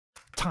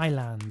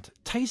Thailand,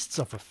 tastes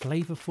of a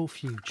flavourful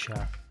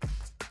future.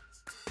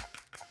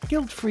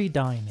 Guilt-free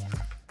dining.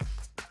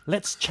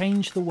 Let's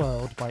change the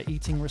world by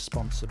eating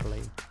responsibly.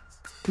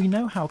 We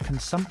know how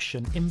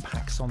consumption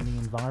impacts on the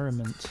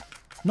environment.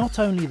 Not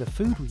only the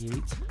food we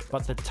eat,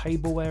 but the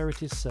tableware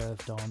it is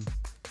served on.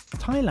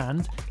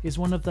 Thailand is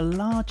one of the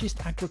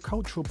largest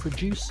agricultural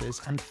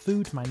producers and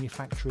food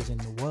manufacturers in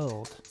the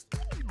world.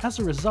 As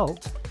a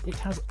result, it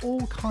has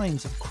all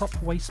kinds of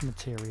crop waste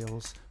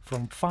materials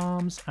from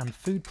farms and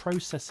food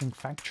processing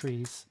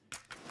factories.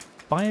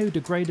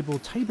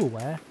 Biodegradable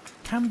tableware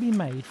can be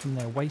made from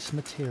their waste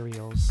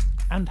materials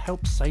and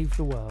help save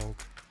the world.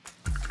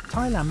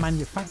 Thailand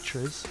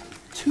manufactures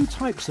two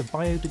types of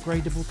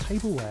biodegradable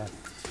tableware.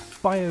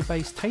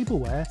 Bio-based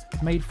tableware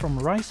made from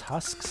rice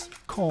husks,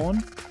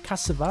 corn,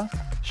 cassava,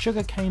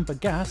 sugarcane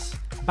bagasse,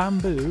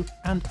 bamboo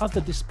and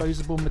other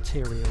disposable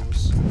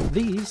materials.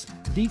 These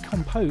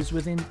decompose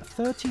within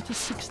 30 to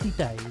 60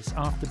 days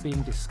after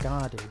being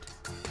discarded.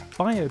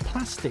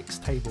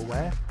 Bioplastics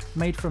tableware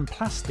made from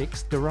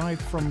plastics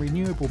derived from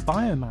renewable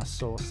biomass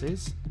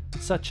sources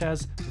such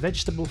as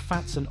vegetable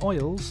fats and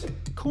oils,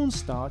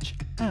 cornstarch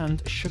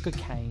and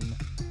sugarcane.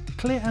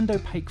 Clear and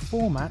opaque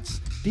formats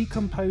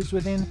decompose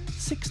within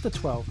 6 to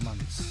 12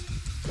 months.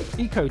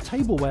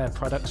 Eco-tableware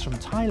products from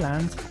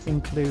Thailand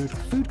include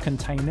food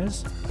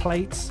containers,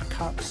 plates,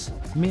 cups,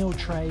 meal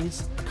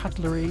trays,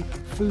 cutlery,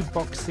 food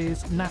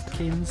boxes,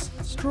 napkins,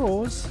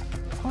 straws,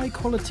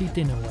 high-quality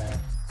dinnerware.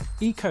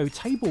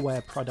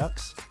 Eco-tableware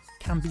products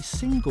can be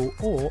single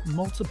or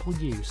multiple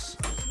use,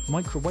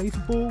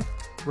 microwavable,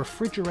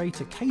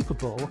 refrigerator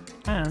capable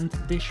and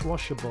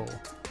dishwashable.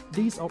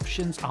 These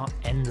options are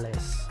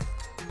endless.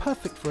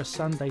 Perfect for a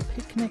Sunday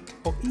picnic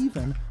or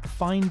even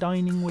fine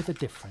dining with a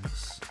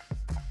difference.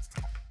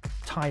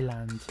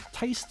 Thailand,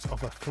 tastes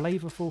of a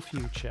flavourful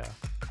future.